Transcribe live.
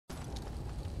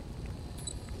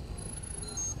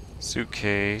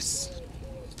Suitcase.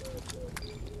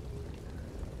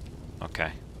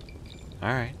 Okay.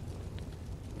 Alright.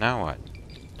 Now what?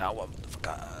 Now what,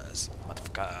 motherfuckers?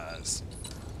 Motherfuckers.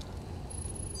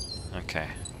 Okay.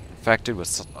 Infected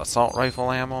with assault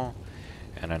rifle ammo,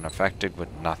 and an infected with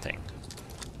nothing.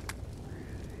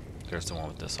 There's the one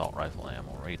with the assault rifle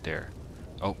ammo right there.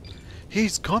 Oh,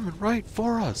 he's coming right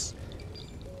for us!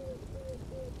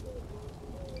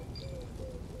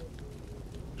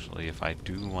 Actually, if I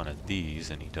do one of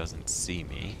these and he doesn't see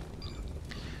me,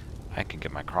 I can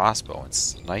get my crossbow and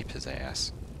snipe his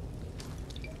ass.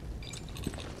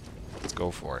 Let's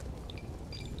go for it.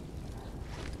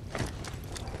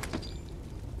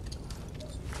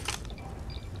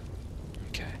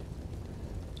 Okay.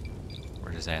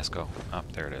 Where does his ass go? Oh,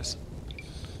 there it is.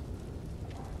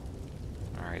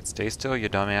 Alright, stay still, you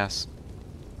dumbass.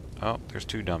 Oh, there's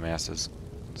two dumbasses.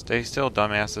 Stay still,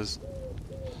 dumbasses.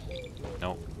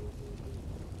 Nope.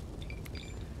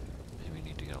 Maybe we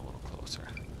need to get a little closer.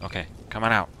 Okay, come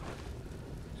on out.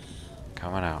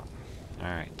 Come on out.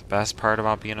 Alright, the best part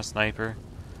about being a sniper,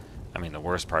 I mean the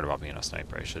worst part about being a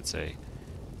sniper, I should say,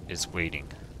 is waiting.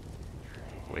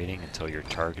 Waiting until your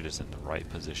target is in the right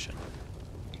position.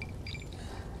 And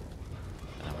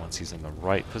then once he's in the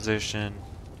right position...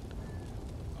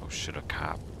 Oh shit, a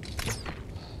cop.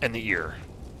 In the ear.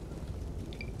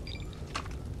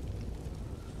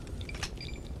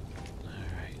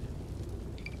 Alright.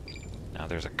 Now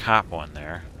there's a cop one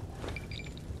there.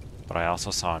 But I also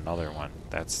saw another one.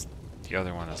 That's... The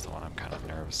other one is the one I'm kind of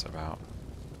nervous about.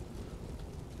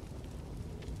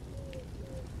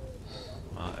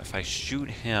 If I shoot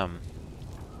him,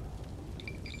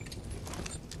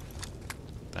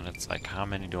 then it's like, how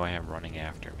many do I have running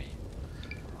after me?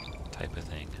 Type of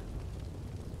thing.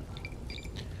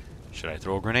 Should I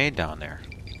throw a grenade down there?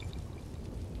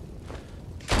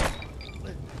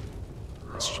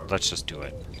 Let's just do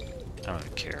it. I don't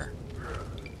even care.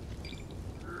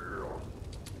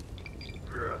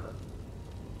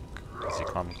 Is he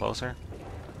coming closer?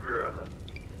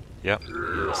 Yep, he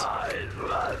is.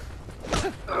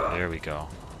 There we go.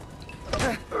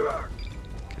 Get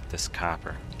this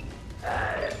copper.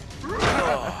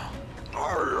 Oh.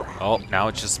 Oh, now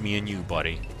it's just me and you,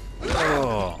 buddy.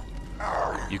 Oh.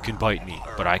 You can bite me,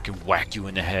 but I can whack you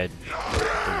in the head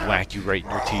and whack you right in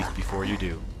your teeth before you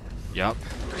do. Yep.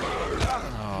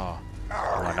 Oh.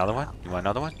 You want another one? You want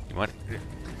another one? You want...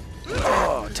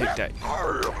 Oh, take that.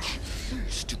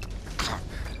 Stupid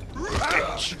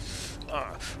bitch.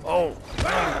 Oh,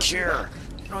 I don't care.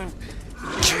 I don't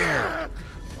even care.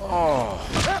 Oh.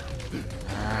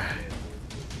 Alright.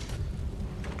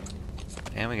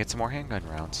 And we get some more handgun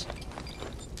rounds.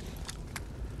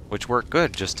 Which work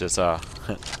good, just as,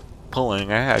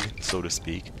 pulling ahead, so to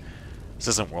speak. This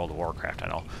isn't World of Warcraft, I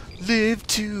know. Live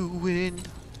to win,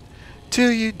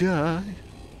 till you die.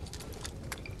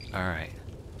 Alright.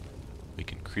 We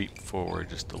can creep forward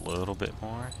just a little bit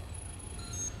more.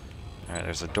 Alright,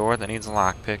 there's a door that needs a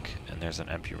lockpick, and there's an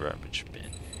empty rubbish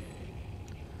bin.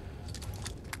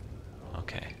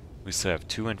 Okay. We still have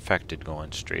 2 infected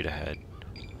going straight ahead.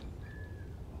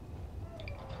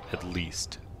 At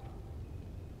least.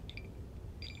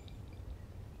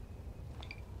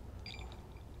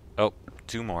 Oh,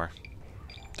 2 more.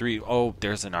 3. Oh,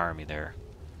 there's an army there.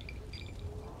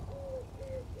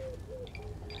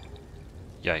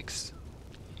 Yikes.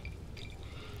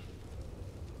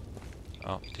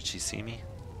 Oh, did she see me?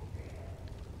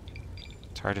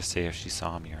 It's hard to say if she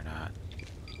saw me or not.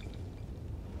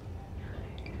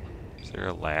 Is there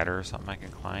a ladder or something I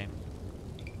can climb?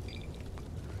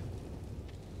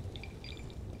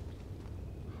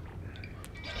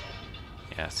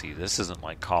 Yeah, see, this isn't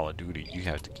like Call of Duty. You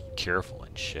have to be careful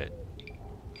and shit.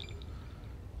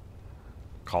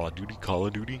 Call of Duty, Call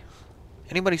of Duty.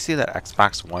 Anybody see that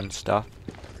Xbox One stuff?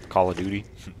 Call of Duty?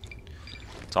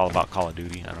 It's all about Call of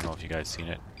Duty. I don't know if you guys seen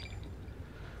it.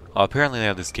 Apparently they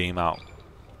have this game out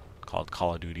called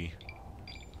Call of Duty.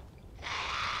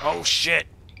 Oh shit!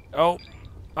 Oh!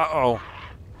 Uh-oh!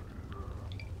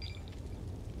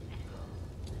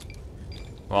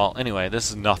 Well, anyway, this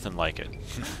is nothing like it.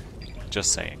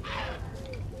 Just saying.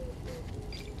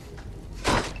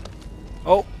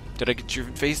 Oh! Did I get you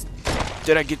in the face?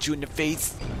 Did I get you in the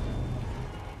face?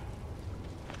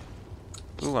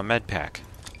 Ooh, a med pack.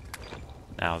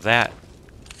 Now that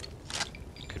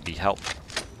could be helpful.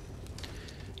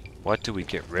 What do we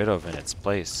get rid of in its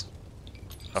place?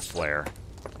 A flare.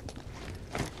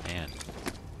 Man,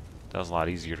 that was a lot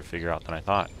easier to figure out than I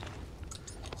thought.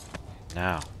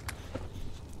 Now,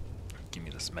 give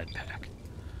me this med pack.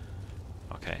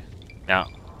 Okay. Now,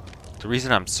 the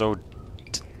reason I'm so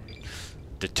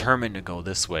determined to go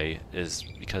this way is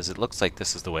because it looks like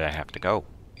this is the way I have to go.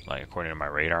 Like, according to my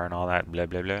radar and all that, blah,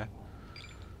 blah, blah.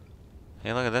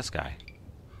 Hey, look at this guy.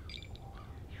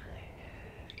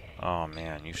 Oh,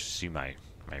 man, you should see my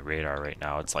radar right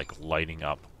now. It's, like, lighting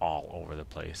up all over the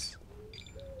place.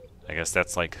 I guess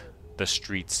that's, like, the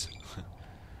streets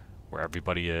where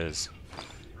everybody is.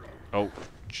 Oh.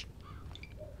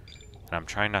 And I'm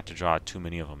trying not to draw too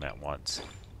many of them at once.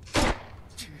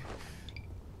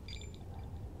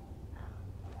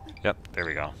 Yep, there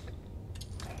we go.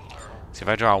 See, if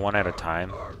I draw one at a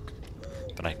time,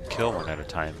 then I can kill one at a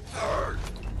time.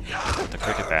 The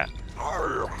cricket bat.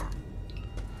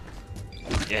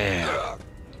 Yeah.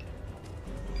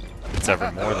 If it's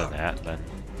ever more than that, then...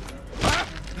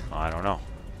 well, I don't know.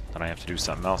 Then I have to do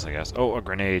something else, I guess. Oh, a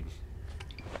grenade.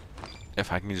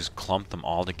 If I can just clump them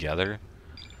all together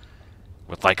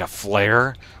with like a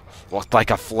flare,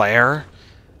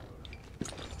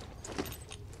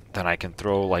 then I can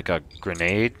throw like a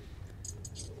grenade,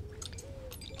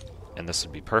 and this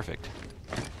would be perfect.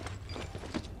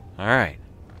 Alright.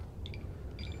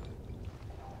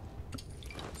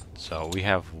 So we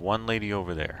have one lady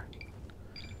over there.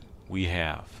 We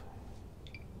have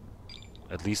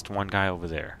at least one guy over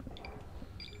there.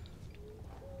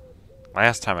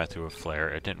 Last time I threw a flare,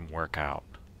 it didn't work out.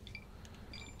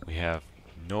 We have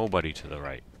nobody to the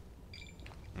right.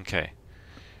 Okay.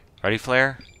 Ready,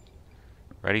 flare?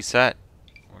 Ready, set?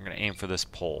 We're going to aim for this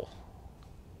pole.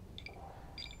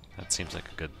 That seems like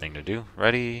a good thing to do.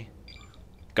 Ready?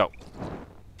 Go.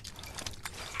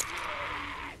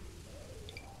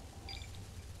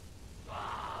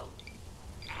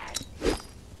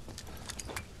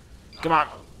 Come on.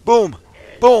 Boom!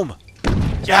 Boom!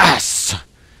 Yes!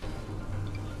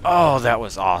 Oh, that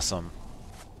was awesome.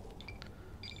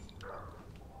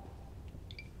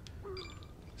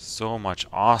 So much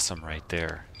awesome right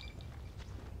there.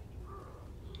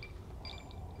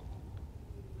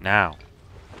 Now,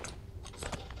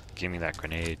 give me that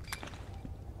grenade.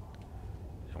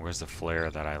 And where's the flare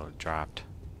that I dropped?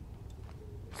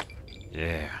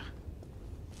 Yeah.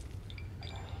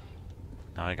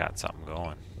 Now I got something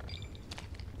going.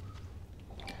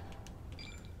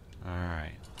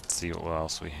 Alright, let's see what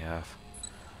else we have.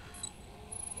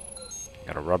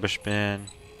 Got a rubbish bin.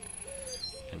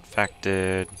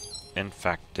 Infected.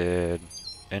 Infected.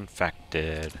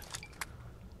 Infected.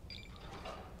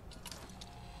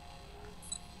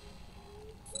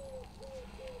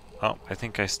 Oh, I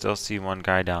think I still see one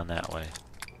guy down that way.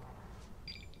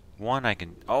 One I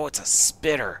can... oh, it's a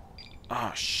spitter!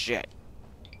 Oh, shit.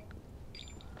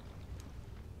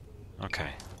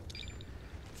 Okay.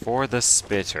 For the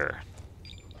spitter,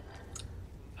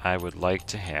 I would like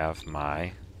to have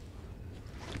my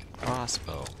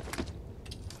crossbow.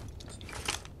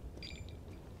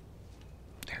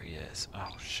 There he is.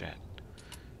 Oh, shit.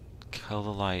 Kill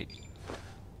the light.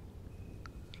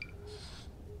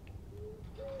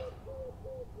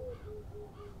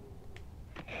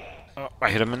 Oh, I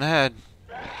hit him in the head.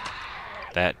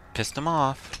 That pissed him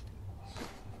off.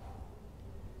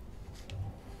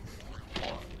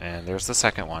 And there's the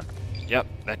second one. Yep,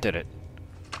 that did it.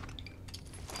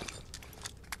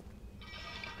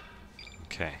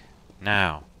 Okay,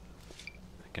 now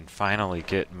I can finally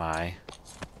get my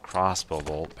crossbow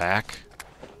bolt back.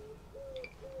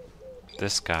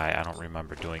 This guy I don't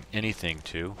remember doing anything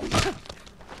to,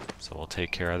 so we'll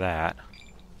take care of that.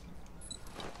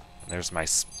 And there's my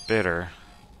spitter.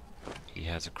 He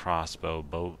has a crossbow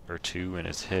bolt or two in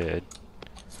his head.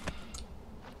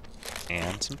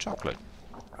 And some chocolate,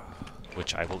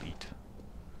 which I will eat.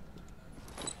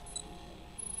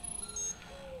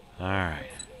 Alright.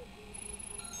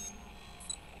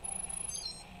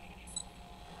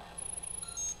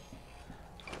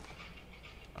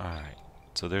 Alright.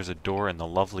 So there's a door in the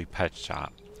lovely pet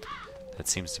shop that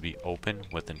seems to be open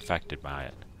with infected by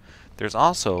it. There's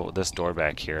also this door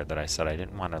back here that I said I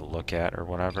didn't want to look at or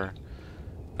whatever,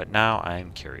 but now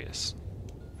I'm curious.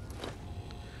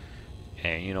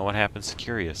 And you know what happens to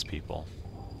curious people?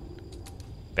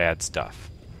 Bad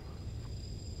stuff.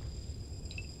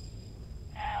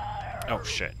 Oh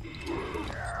shit.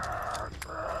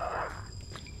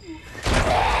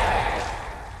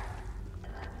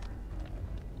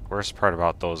 Worst part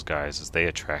about those guys is they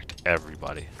attract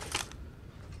everybody.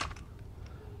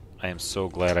 I am so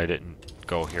glad I didn't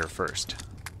go here first.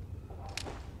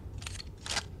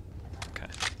 Okay.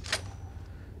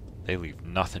 They leave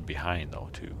nothing behind though,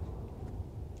 too.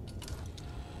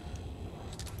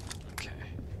 Okay.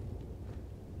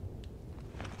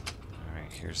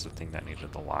 Alright, here's the thing that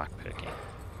needed the lock picking.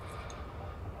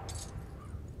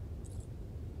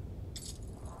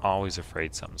 Always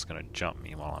afraid something's gonna jump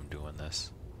me while I'm doing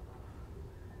this.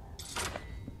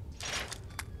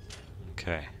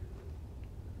 Okay.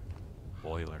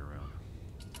 Boiler room.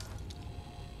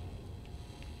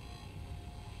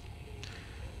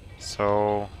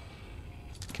 So,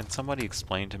 can somebody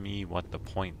explain to me what the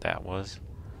point that was?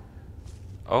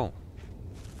 Oh.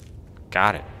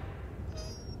 Got it.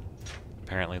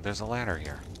 Apparently there's a ladder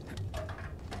here.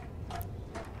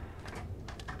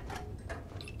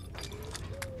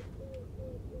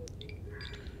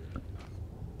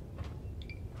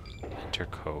 Enter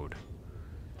code.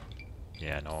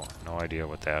 Yeah, no idea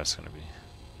what that's gonna be.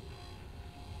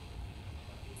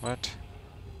 What?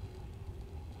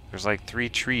 There's like 3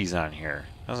 trees on here.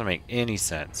 Doesn't make any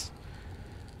sense.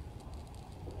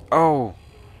 Oh!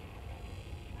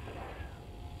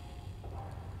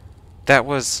 That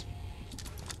was...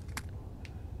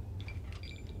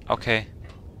 Okay.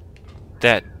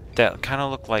 That kind of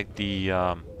looked like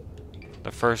the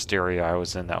first area I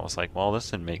was in that was like, well, this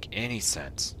didn't make any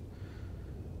sense.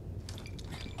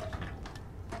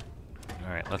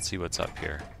 Alright, let's see what's up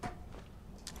here.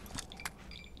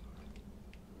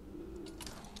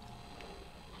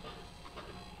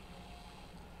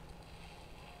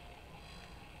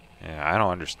 Yeah, I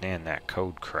don't understand that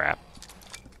code crap.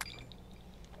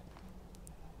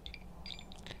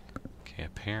 Okay,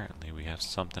 apparently we have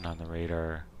something on the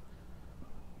radar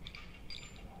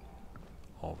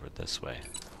over this way.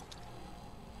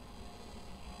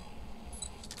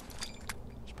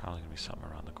 There's probably gonna be something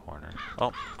around the corner.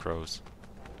 Oh, crows.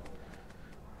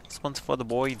 This one's for the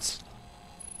boys.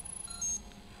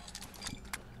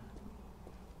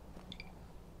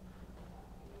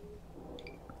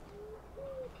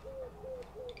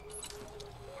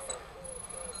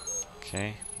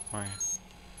 Okay, why?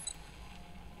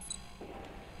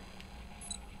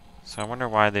 So I wonder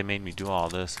why they made me do all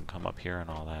this and come up here and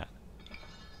all that.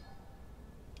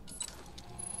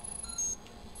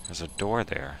 There's a door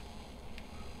there.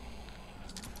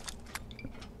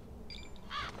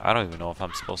 I don't even know if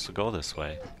I'm supposed to go this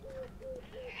way.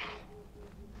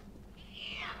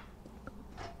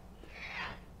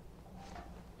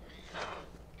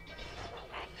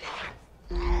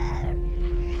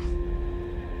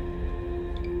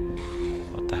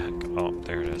 What the heck? Oh,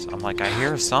 there it is. I'm like, I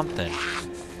hear something.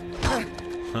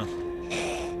 Huh.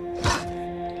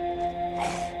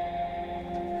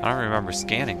 I don't remember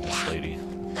scanning this lady.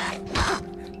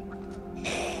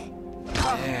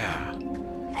 Yeah.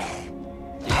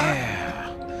 Yeah.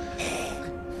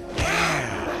 Yeah.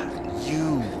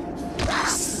 You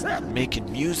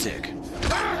making music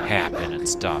happen and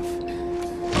stuff.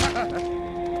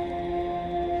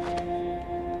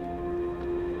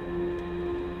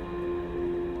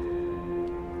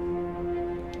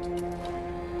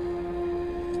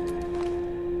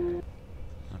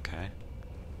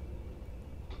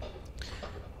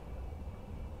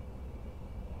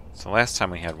 So last time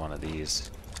we had one of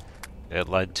these, it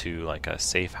led to like a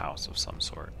safe house of some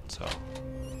sort, so...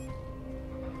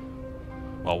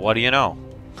 Well, what do you know?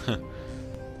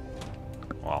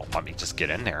 Well, let me just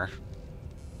get in there.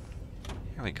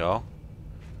 Here we go.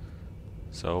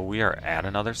 So we are at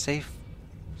another safe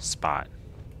spot.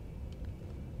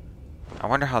 I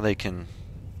wonder how they can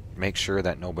make sure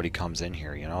that nobody comes in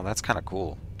here, you know? That's kind of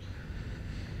cool.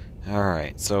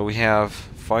 Alright, so we have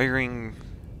firing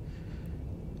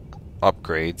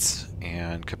upgrades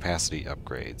and capacity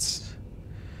upgrades.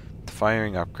 The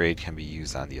firing upgrade can be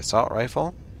used on the assault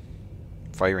rifle,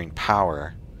 firing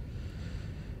power,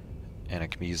 and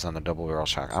it can be used on the double barrel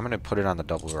shotgun. I'm going to put it on the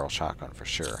double barrel shotgun for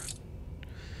sure.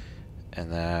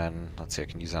 And then, let's see, I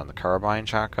can use it on the carbine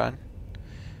shotgun.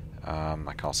 I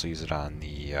can also use it on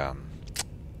the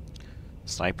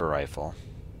sniper rifle.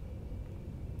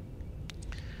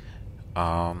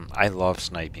 I love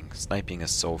sniping. Sniping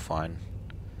is so fun.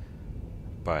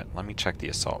 But let me check the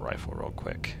assault rifle real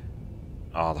quick.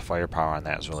 Oh, the firepower on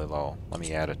that is really low. Let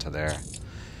me add it to there.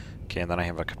 Okay, and then I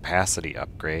have a capacity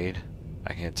upgrade.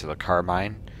 I can get to the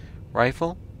carbine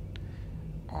rifle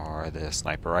or the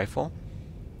sniper rifle.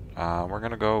 We're going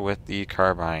to go with the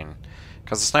carbine.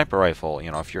 Because the sniper rifle,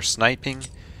 you know, if you're sniping,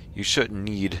 you shouldn't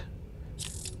need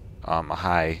a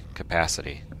high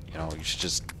capacity. You know, you should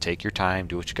just take your time,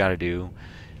 do what you got to do,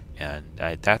 and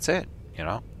that's it, you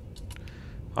know.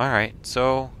 Alright,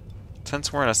 so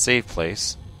since we're in a safe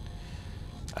place,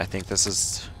 I think this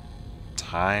is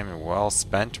time well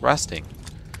spent resting.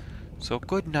 So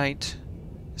good night,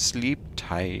 sleep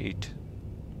tight.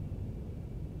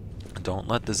 Don't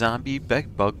let the zombie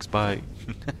bugs bite.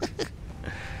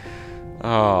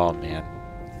 Oh man.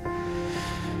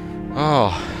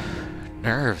 Oh,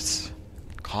 nerves.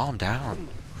 Calm down.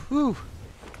 Whew.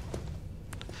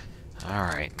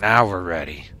 Alright, now we're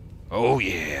ready. Oh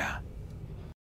yeah.